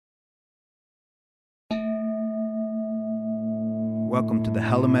Welcome to the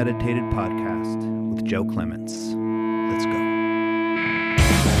Hella Meditated podcast with Joe Clements. Let's go.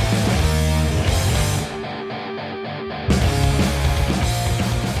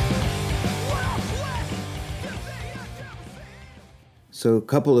 So a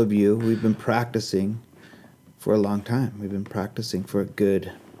couple of you, we've been practicing for a long time. We've been practicing for a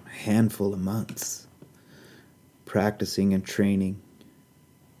good handful of months. Practicing and training.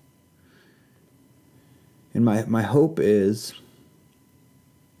 And my hope is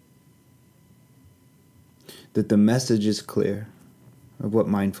that the message is clear of what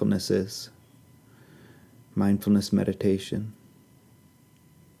mindfulness is. Mindfulness meditation.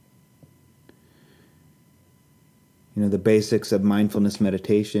 You know, the basics of mindfulness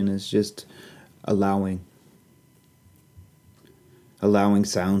meditation is just allowing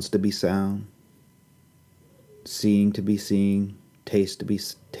sounds to be sound, seeing to be seeing, taste to be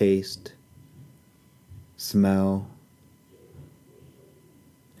taste, smell,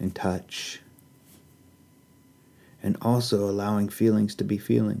 and touch. And also allowing feelings to be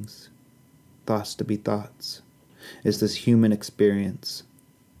feelings, thoughts to be thoughts. It's this human experience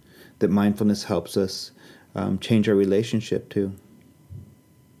that mindfulness helps us change our relationship to.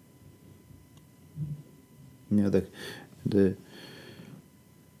 You know, the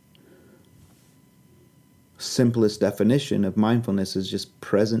simplest definition of mindfulness is just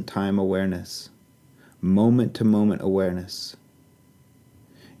present time awareness, moment to moment awareness.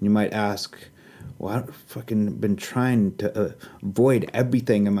 You might ask, well, I've fucking been trying to avoid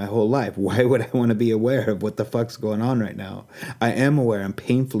everything in my whole life. Why would I want to be aware of what the fuck's going on right now? I am aware. I'm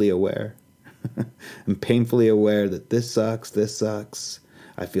painfully aware. I'm painfully aware that this sucks.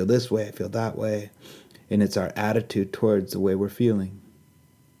 I feel this way. I feel that way. And it's our attitude towards the way we're feeling.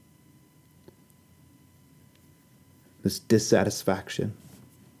 This dissatisfaction.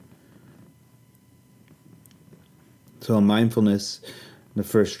 So mindfulness, the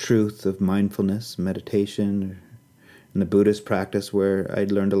first truth of mindfulness, meditation, in the Buddhist practice where I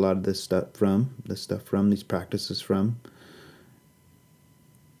learned a lot of these practices from.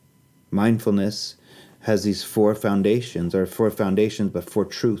 Mindfulness has these four foundations, but four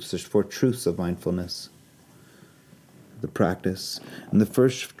truths. There's four truths of mindfulness, the practice. And the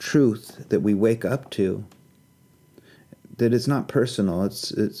first truth that we wake up to, that it's not personal,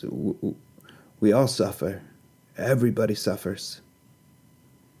 we all suffer. Everybody suffers.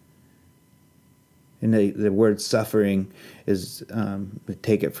 And the word suffering is,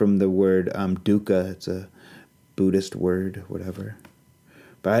 take it from the word dukkha. It's a Buddhist word, whatever.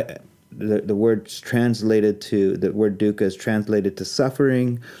 But the word dukkha is translated to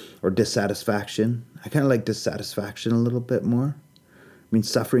suffering or dissatisfaction. I kind of like dissatisfaction a little bit more. I mean,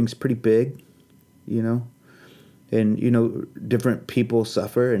 suffering's pretty big, you know. And, you know, different people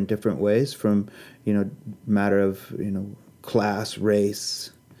suffer in different ways from, you know, matter of, you know, class, race,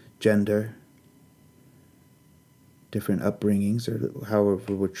 gender, different upbringings, or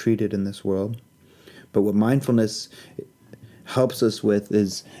however we're treated in this world. But what mindfulness helps us with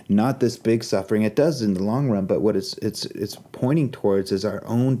is not this big suffering. It does in the long run, but what it's pointing towards is our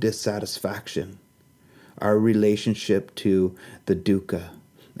own dissatisfaction, our relationship to the dukkha.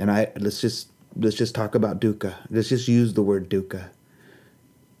 And let's just talk about dukkha. Let's just use the word dukkha.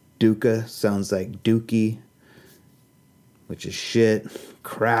 Dukkha sounds like dookie, which is shit,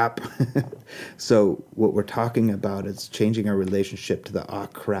 crap. So what we're talking about is changing our relationship to the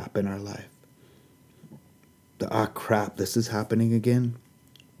crap in our life. The crap, this is happening again.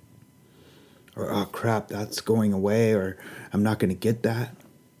 Or crap, that's going away, or I'm not going to get that.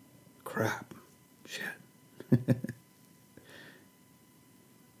 Crap, shit. The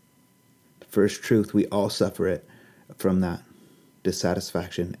first truth, we all suffer it from that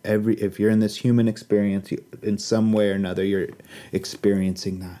dissatisfaction. If you're in this human experience, in some way or another, you're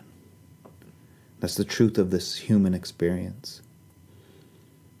experiencing that. That's the truth of this human experience.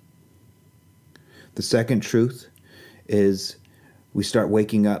 The second truth is we start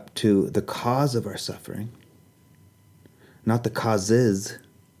waking up to the cause of our suffering, not the causes,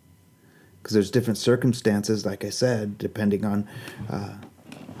 because there's different circumstances, like I said, depending on,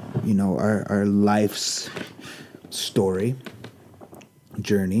 you know, our life's story,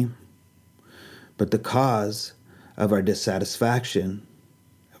 journey. But the cause of our dissatisfaction,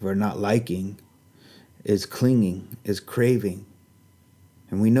 of our not liking, is clinging, is craving.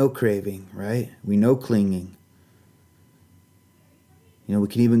 And we know craving, right? We know clinging. You know, we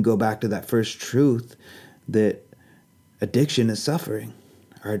can even go back to that first truth that addiction is suffering.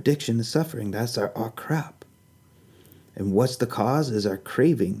 Our addiction is suffering. That's our crap. And what's the cause is our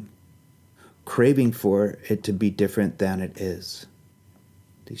craving. Craving for it to be different than it is.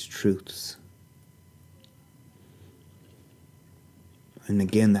 These truths. And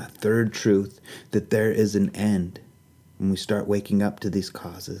again, that third truth, that there is an end when we start waking up to these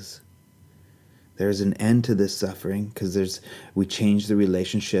causes. There's an end to this suffering because we change the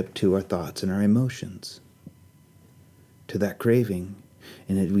relationship to our thoughts and our emotions, to that craving.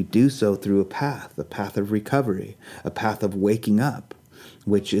 And we do so through a path of recovery, a path of waking up,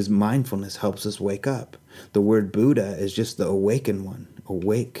 which is mindfulness helps us wake up. The word Buddha is just the awakened one,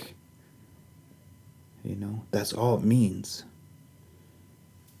 awake. That's all it means.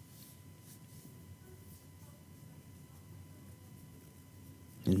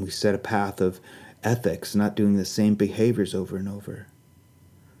 And we set a path of ethics, not doing the same behaviors over and over.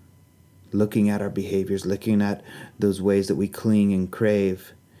 Looking at our behaviors, looking at those ways that we cling and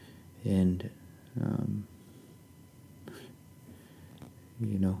crave, and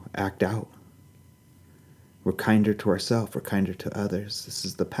act out. We're kinder to ourselves, we're kinder to others. This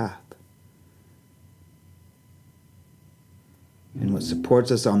is the path. And what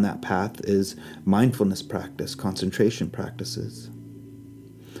supports us on that path is mindfulness practice, concentration practices.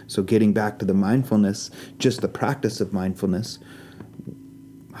 So getting back to the mindfulness, just the practice of mindfulness,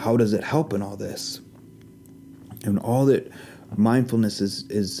 how does it help in all this? And all that mindfulness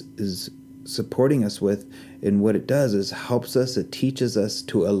is supporting us with, and what it does is helps us, it teaches us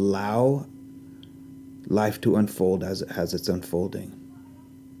to allow life to unfold as it's unfolding.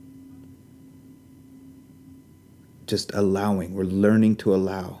 Just allowing, we're learning to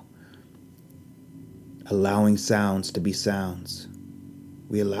allow. Allowing sounds to be sounds.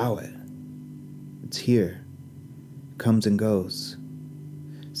 We allow it. It's here. It comes and goes.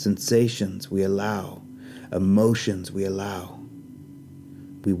 Sensations, we allow. Emotions, we allow.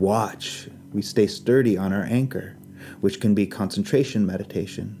 We watch. We stay sturdy on our anchor, which can be concentration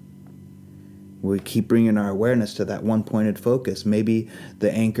meditation. We keep bringing our awareness to that one-pointed focus. Maybe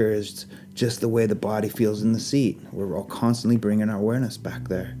the anchor is just the way the body feels in the seat. We're all constantly bringing our awareness back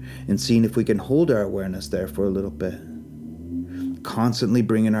there and seeing if we can hold our awareness there for a little bit. Constantly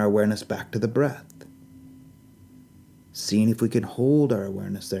bringing our awareness back to the breath. Seeing if we can hold our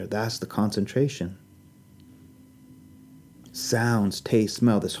awareness there. That's the concentration. Sounds, taste,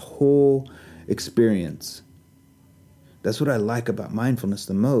 smell, this whole experience. That's what I like about mindfulness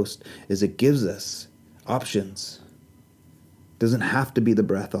the most, is it gives us options. It doesn't have to be the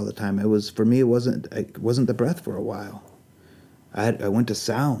breath all the time. For me, it wasn't the breath for a while. I went to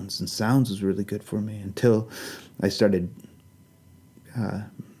sounds, and sounds was really good for me until I started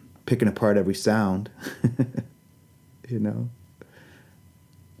picking apart every sound.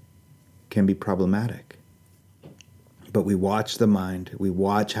 Can be problematic. But we watch the mind. We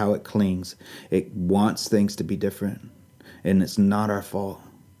watch how it clings. It wants things to be different. And it's not our fault.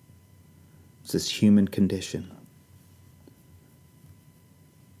 It's this human condition.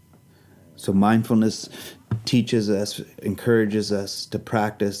 So mindfulness teaches us, encourages us to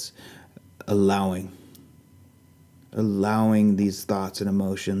practice allowing these thoughts and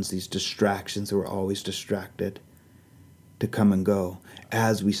emotions, these distractions that we're always distracted, to come and go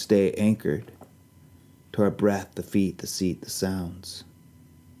as we stay anchored to our breath, the feet, the seat, the sounds.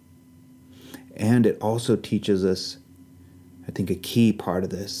 And it also teaches us, I think, a key part of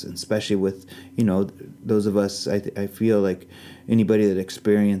this, and especially with, those of us, I feel like anybody that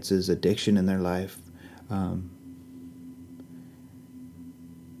experiences addiction in their life,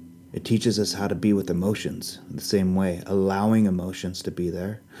 it teaches us how to be with emotions the same way, allowing emotions to be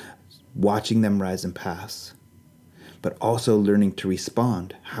there, watching them rise and pass, but also learning to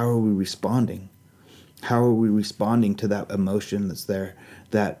respond. How are we responding? How are we responding to that emotion that's there,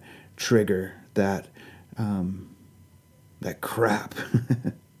 that trigger, that crap,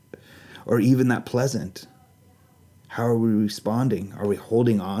 or even that pleasant? How are we responding? Are we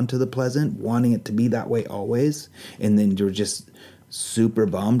holding on to the pleasant, wanting it to be that way always, and then you're just super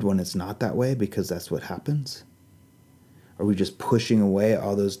bummed when it's not that way because that's what happens? Are we just pushing away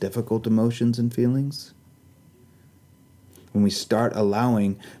all those difficult emotions and feelings? When we start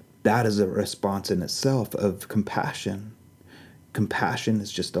allowing, that is a response in itself of compassion. Compassion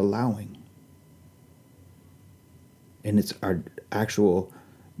is just allowing. And it's our actual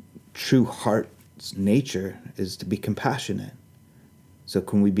true heart's nature is to be compassionate. So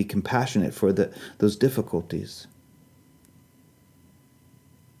can we be compassionate for those difficulties?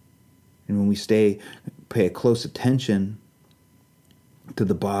 And when we pay a close attention to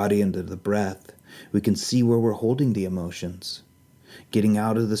the body and to the breath, we can see where we're holding the emotions. Getting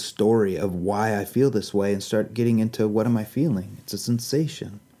out of the story of why I feel this way and start getting into what am I feeling? It's a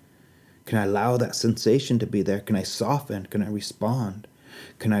sensation. Can I allow that sensation to be there? Can I soften? Can I respond?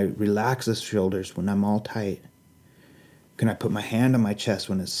 Can I relax the shoulders when I'm all tight? Can I put my hand on my chest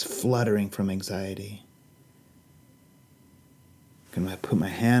when it's fluttering from anxiety? Can I put my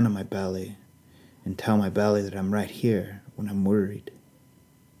hand on my belly and tell my belly that I'm right here when I'm worried?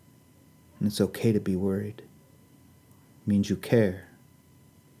 And it's okay to be worried. It means you care.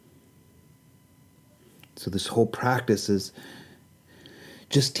 So this whole practice is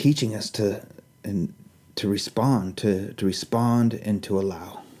just teaching us to respond, to respond and to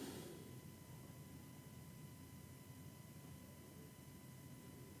allow.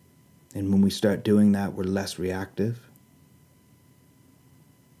 And when we start doing that, we're less reactive.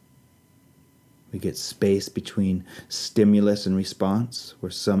 We get space between stimulus and response,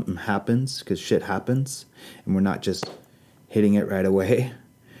 where something happens, because shit happens, and we're not just hitting it right away.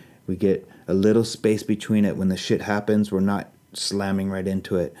 We get a little space between it. When the shit happens, we're not slamming right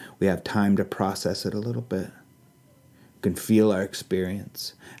into it. We have time to process it a little bit. We can feel our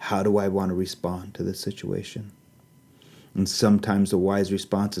experience. How do I want to respond to this situation? And sometimes the wise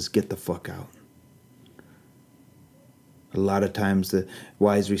response is get the fuck out. A lot of times the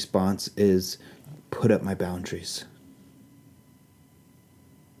wise response is put up my boundaries.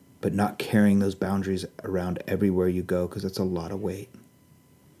 But not carrying those boundaries around everywhere you go, because it's a lot of weight.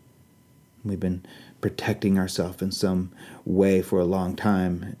 We've been protecting ourselves in some way for a long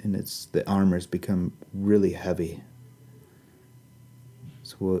time, and the armor's become really heavy.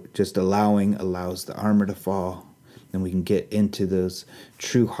 So just allows the armor to fall, and we can get into those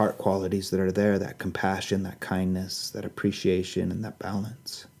true heart qualities that are there, that compassion, that kindness, that appreciation, and that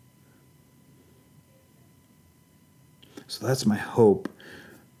balance. So that's my hope.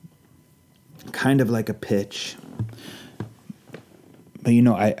 Kind of like a pitch. But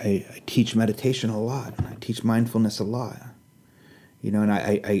I teach meditation a lot. I teach mindfulness a lot. And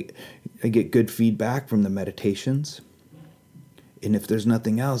I get good feedback from the meditations. And if there's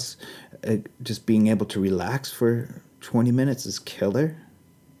nothing else, just being able to relax for 20 minutes is killer.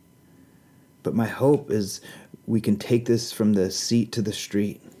 But my hope is we can take this from the seat to the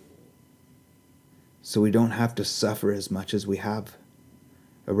street, so we don't have to suffer as much as we have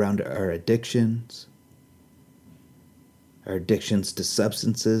around our addictions to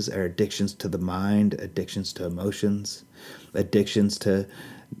substances, our addictions to the mind, addictions to emotions, addictions to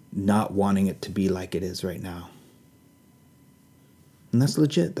not wanting it to be like it is right now. And that's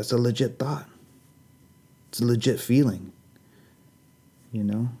legit. That's a legit thought. It's a legit feeling,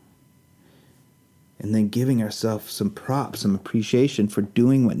 And then giving ourselves some props, some appreciation for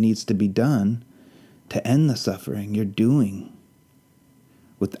doing what needs to be done to end the suffering. You're doing.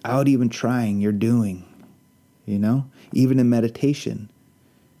 Without even trying, you're doing. Even in meditation,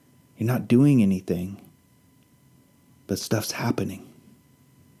 you're not doing anything, but stuff's happening.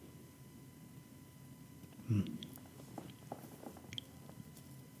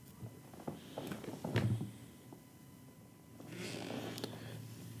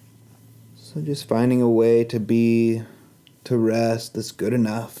 So just finding a way to rest that's good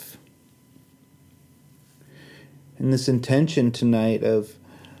enough. And this intention tonight of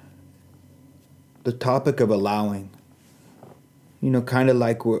the topic of allowing, kind of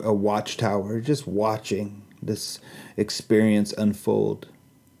like a watchtower, just watching this experience unfold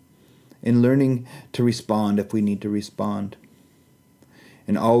and learning to respond if we need to respond.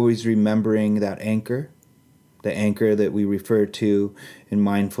 And always remembering that anchor. The anchor that we refer to in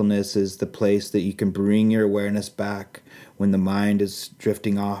mindfulness is the place that you can bring your awareness back when the mind is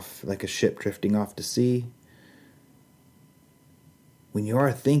drifting off, like a ship drifting off to sea. When you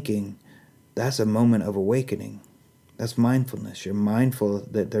are thinking, that's a moment of awakening. That's mindfulness. You're mindful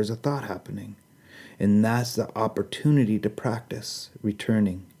that there's a thought happening. And that's the opportunity to practice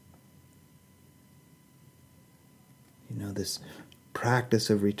returning. This practice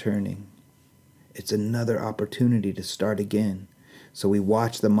of returning. It's another opportunity to start again. So we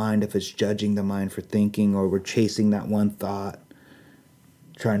watch the mind if it's judging the mind for thinking, or we're chasing that one thought,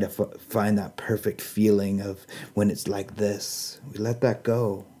 trying to find that perfect feeling of when it's like this. We let that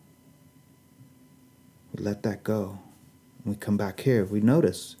go. We let that go. We come back here. We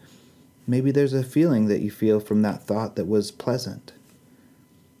notice maybe there's a feeling that you feel from that thought that was pleasant,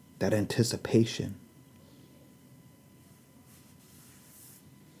 that anticipation.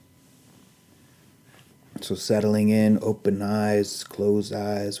 So settling in, open eyes, closed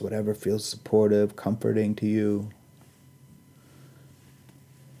eyes, whatever feels supportive, comforting to you.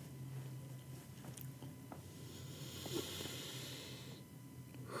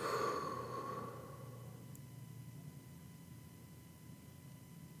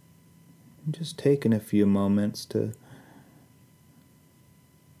 And just taking a few moments to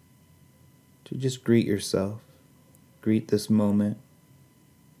just greet yourself, greet this moment.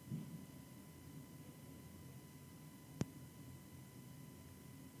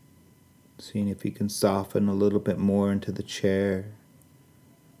 Seeing if you can soften a little bit more into the chair,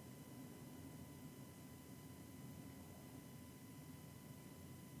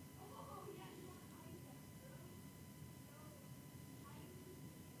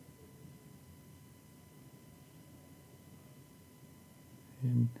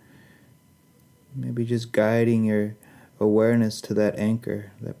 Maybe just guiding your awareness to that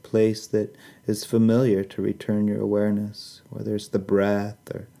anchor, that place that is familiar to return your awareness, whether it's the breath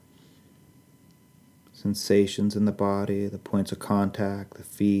or sensations in the body, the points of contact, the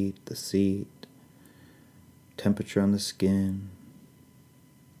feet, the seat, temperature on the skin,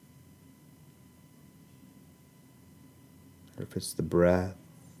 or if it's the breath,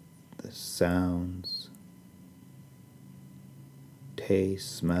 the sounds,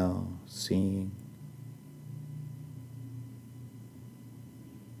 taste, smell, seeing.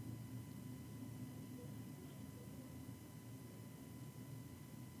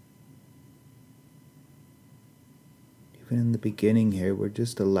 Even in the beginning here, we're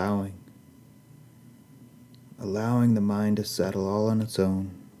just allowing the mind to settle all on its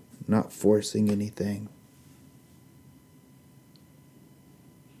own, not forcing anything.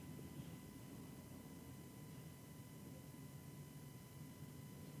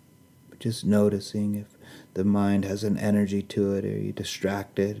 But just noticing if the mind has an energy to it, or you're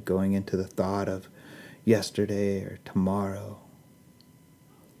distracted, going into the thought of yesterday or tomorrow.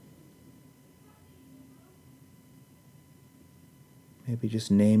 Maybe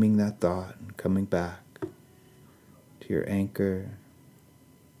just naming that thought and coming back to your anchor.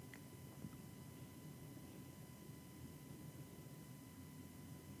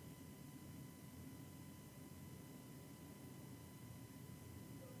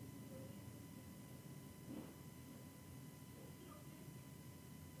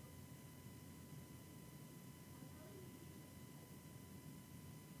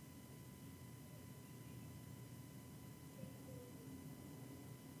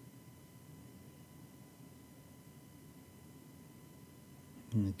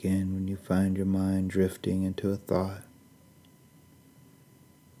 And again, when you find your mind drifting into a thought,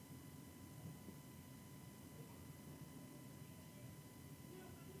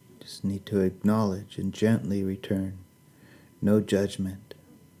 just need to acknowledge and gently return. No judgment.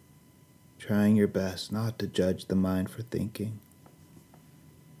 Trying your best not to judge the mind for thinking.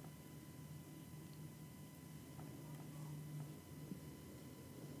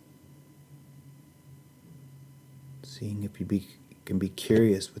 Seeing if you can be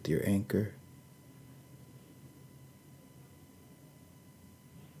curious with your anchor.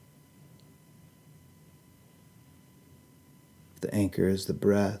 If the anchor is the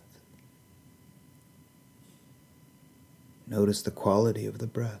breath, notice the quality of the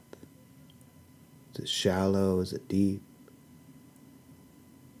breath. Is it shallow? Is it deep?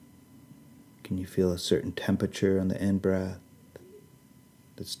 Can you feel a certain temperature on the in-breath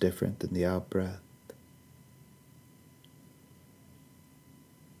that's different than the out-breath?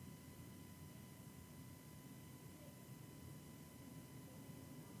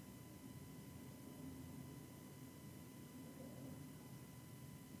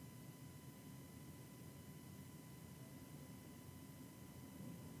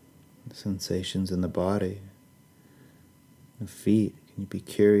 The sensations in the body, the feet. Can you be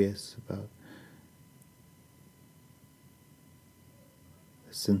curious about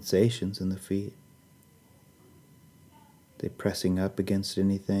the sensations in the feet? Are they pressing up against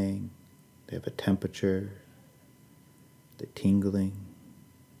anything? They have a temperature? They're tingling,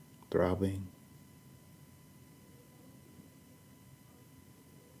 throbbing.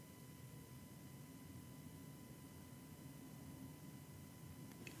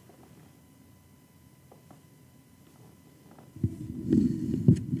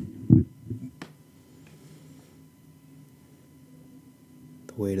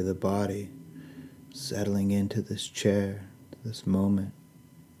 The weight of the body settling into this chair, this moment.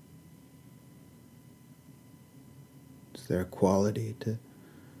 Is there a quality to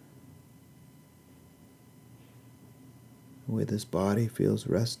the way this body feels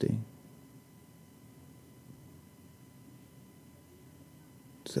resting?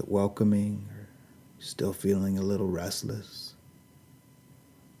 Is it welcoming, or still feeling a little restless?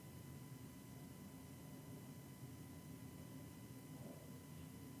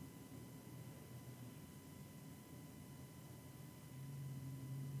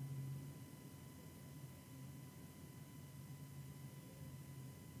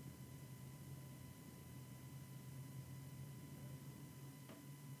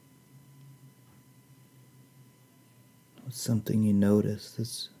 What's something you notice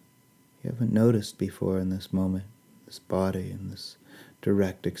that's you haven't noticed before in this moment, this body, and this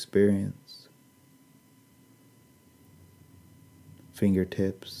direct experience?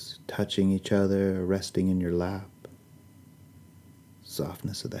 Fingertips touching each other or resting in your lap.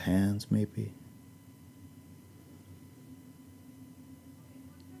 Softness of the hands, maybe.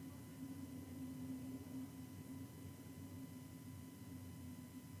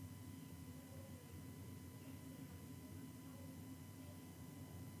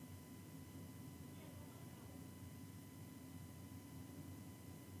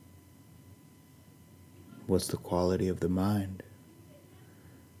 What's the quality of the mind?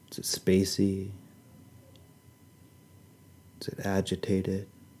 Is it spacey? Is it agitated?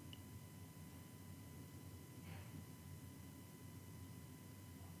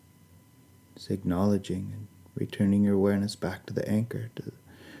 It's acknowledging and returning your awareness back to the anchor, to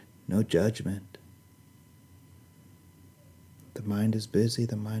no judgment. The mind is busy,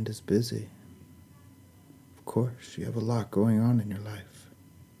 the mind is busy. Of course, you have a lot going on in your life.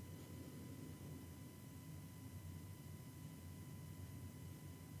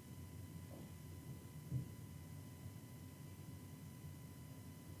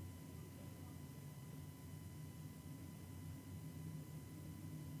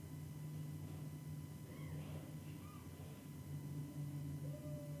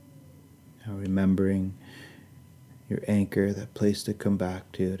 Now remembering your anchor, that place to come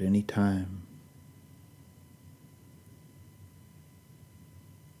back to at any time.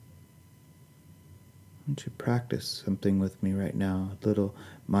 Why don't you practice something with me right now, a little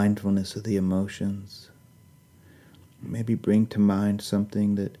mindfulness of the emotions. Maybe bring to mind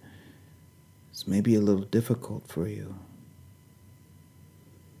something that is maybe a little difficult for you.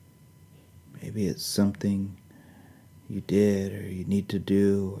 Maybe it's something you did or you need to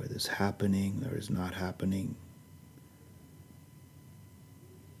do, or that's happening or is not happening.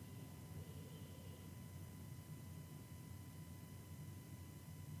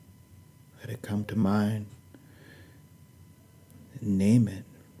 Let it come to mind. And name it.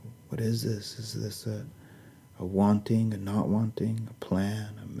 What is this? Is this a wanting, a not wanting, a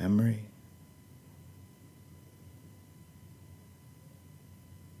plan, a memory?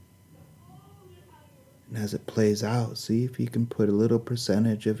 And as it plays out, see if you can put a little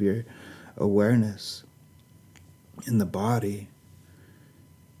percentage of your awareness in the body.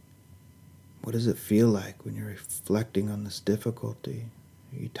 What does it feel like when you're reflecting on this difficulty?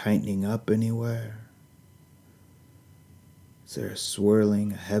 Are you tightening up anywhere? Is there a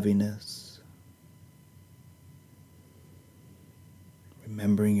swirling, a heaviness?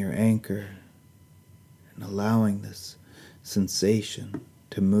 Remembering your anchor and allowing this sensation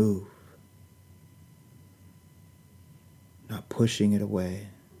to move. Not pushing it away.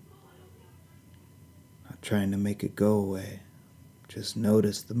 Not trying to make it go away. Just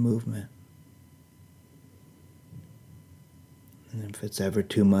notice the movement. And if it's ever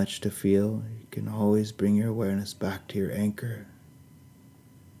too much to feel, you can always bring your awareness back to your anchor.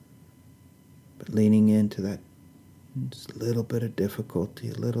 But leaning into that just a little bit of difficulty,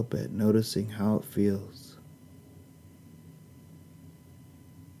 a little bit, noticing how it feels.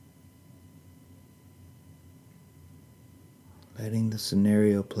 Letting the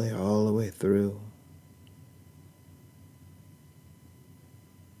scenario play all the way through.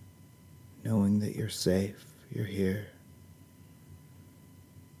 Knowing that you're safe, you're here.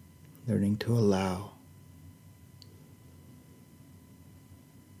 Learning to allow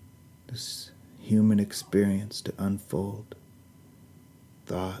this human experience to unfold.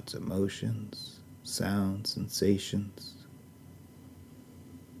 Thoughts, emotions, sounds, sensations.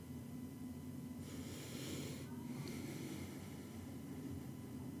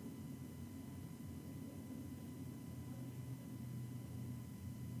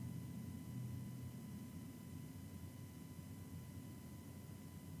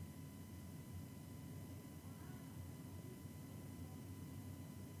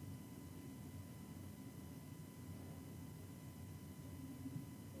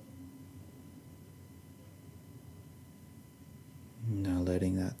 Now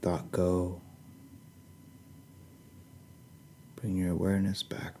letting that thought go. Bring your awareness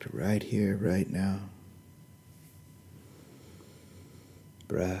back to right here, right now.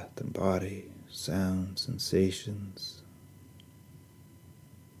 Breath and body, sounds, sensations.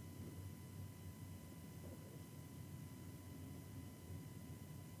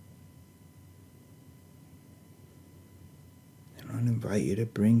 And I want to invite you to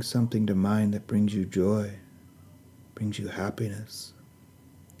bring something to mind that brings you joy, brings you happiness.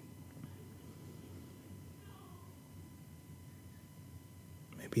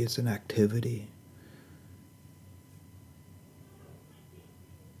 Maybe it's an activity.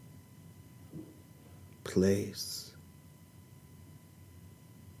 Place.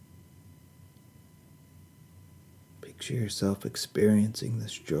 Picture yourself experiencing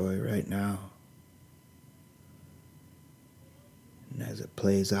this joy right now. And as it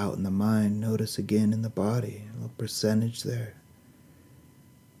plays out in the mind, notice again in the body, a little percentage there.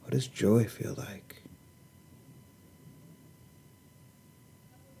 What does joy feel like?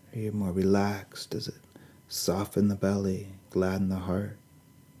 Are you more relaxed? Does it soften the belly, gladden the heart?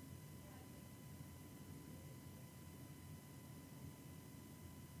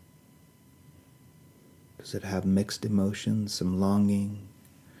 Does it have mixed emotions, some longing,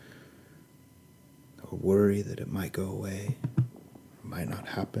 or worry that it might go away, or might not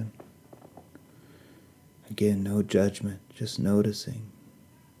happen? Again, no judgment, just noticing.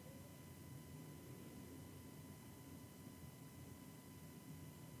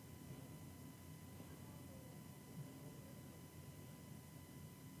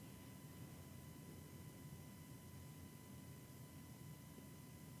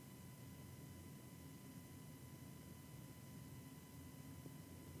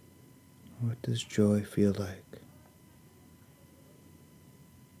 What does joy feel like?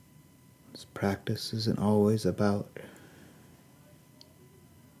 This practice isn't always about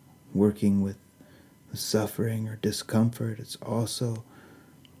working with the suffering or discomfort. It's also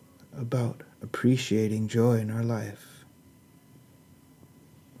about appreciating joy in our life,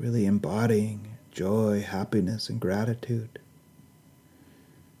 really embodying joy, happiness, and gratitude.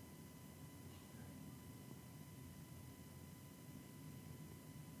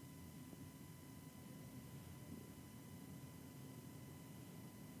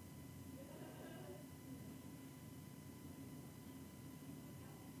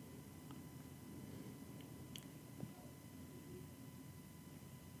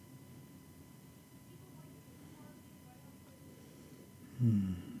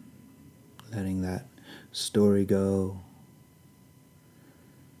 Letting that story go,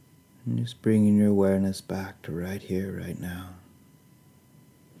 and just bringing your awareness back to right here, right now.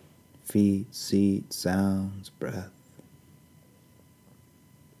 Feet, seat, sounds, breath.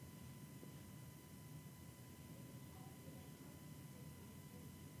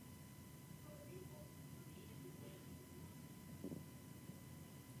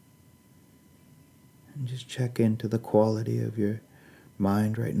 And just check into the quality of your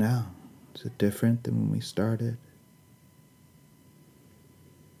mind right now. Is it different than when we started?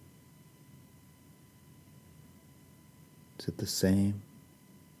 Is it the same?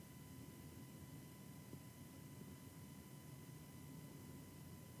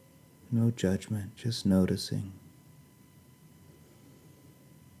 No judgment, just noticing.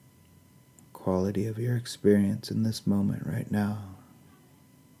 Quality of your experience in this moment right now.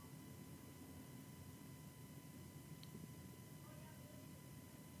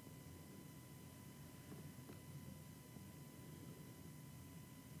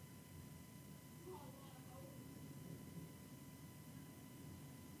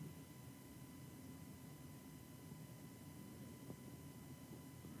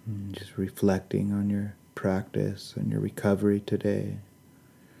 And just reflecting on your practice, on your recovery today.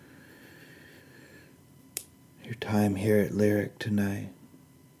 Your time here at Lyric tonight.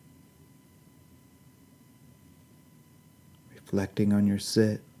 Reflecting on your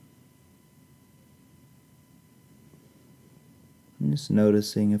sit. And just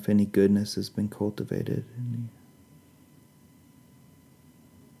noticing if any goodness has been cultivated.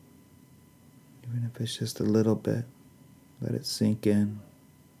 Even if it's just a little bit, let it sink in.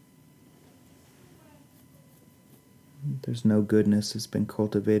 If there's no goodness that's been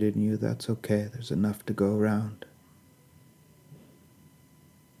cultivated in you, that's okay. There's enough to go around.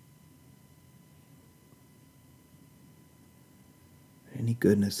 Any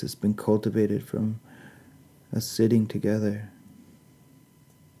goodness that's been cultivated from us sitting together,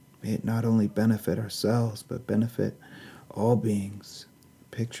 may it not only benefit ourselves, but benefit all beings.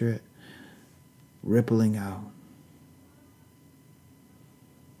 Picture it rippling out.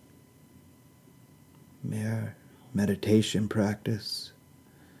 May our meditation practice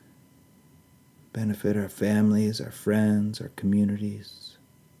benefit our families, our friends, our communities,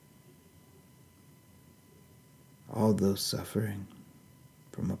 all those suffering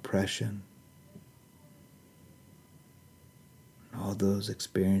from oppression, all those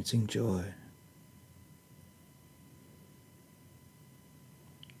experiencing joy.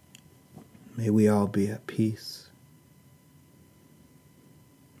 May we all be at peace.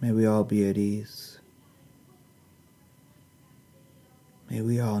 May we all be at ease. May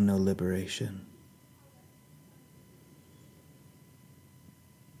we all know liberation.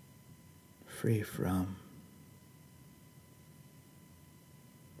 Free from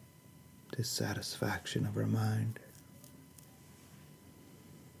dissatisfaction of our mind.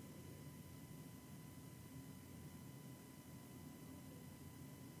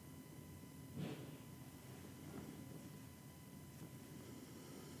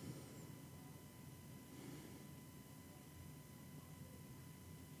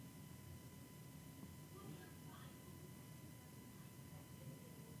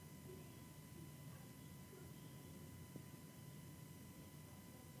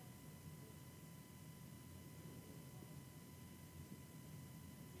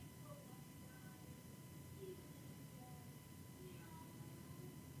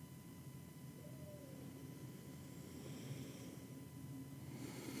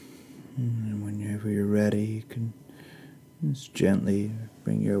 whenever you're ready, you can just gently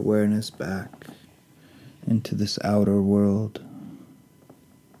bring your awareness back into this outer world,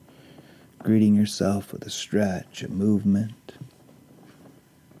 greeting yourself with a stretch, a movement,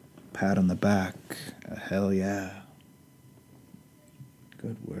 pat on the back, a hell yeah.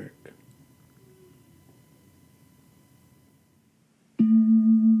 Good work.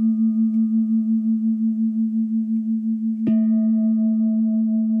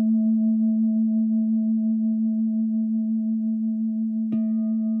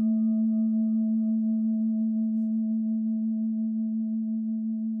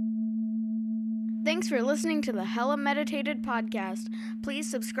 Thanks for listening to the Hella Meditated podcast. Please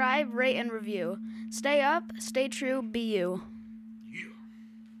subscribe, rate, and review. Stay up, stay true, be you.